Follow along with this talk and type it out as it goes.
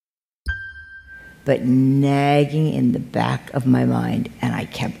but nagging in the back of my mind. And I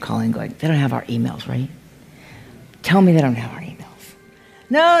kept calling, going, they don't have our emails, right? Tell me they don't have our emails.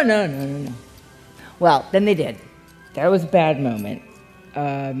 No. Well, then they did. That was a bad moment.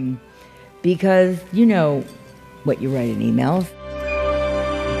 Because you know what you write in emails.